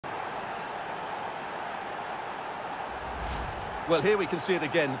Well, here we can see it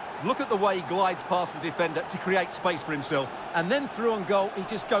again. Look at the way he glides past the defender to create space for himself. And then through on goal, he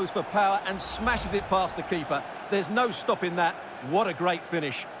just goes for power and smashes it past the keeper. There's no stopping that. What a great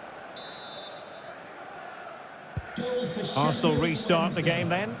finish. Arsenal restart the game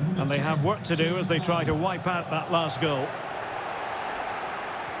then, and they have work to do as they try to wipe out that last goal.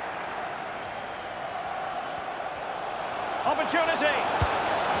 Opportunity!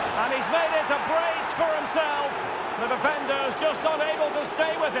 And he's made it a brace for himself. The defender's just unable to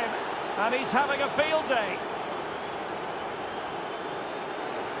stay with him, and he's having a field day.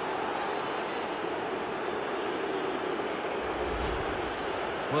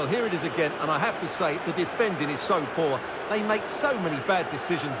 Well, here it is again, and I have to say, the defending is so poor. They make so many bad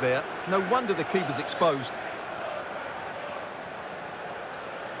decisions there. No wonder the keeper's exposed.